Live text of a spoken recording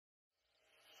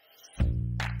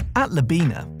At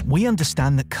Lobina, we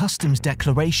understand that customs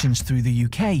declarations through the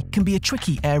UK can be a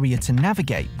tricky area to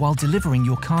navigate while delivering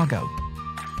your cargo.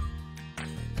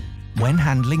 When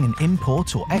handling an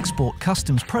import or export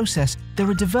customs process, there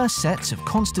are diverse sets of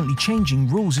constantly changing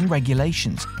rules and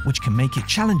regulations, which can make it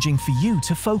challenging for you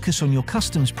to focus on your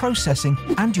customs processing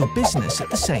and your business at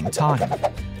the same time.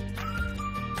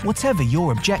 Whatever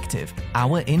your objective,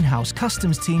 our in-house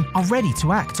customs team are ready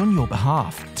to act on your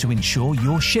behalf to ensure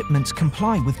your shipments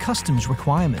comply with customs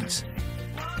requirements.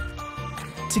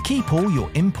 To keep all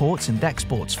your imports and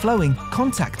exports flowing,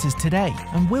 contact us today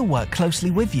and we'll work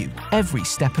closely with you every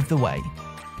step of the way.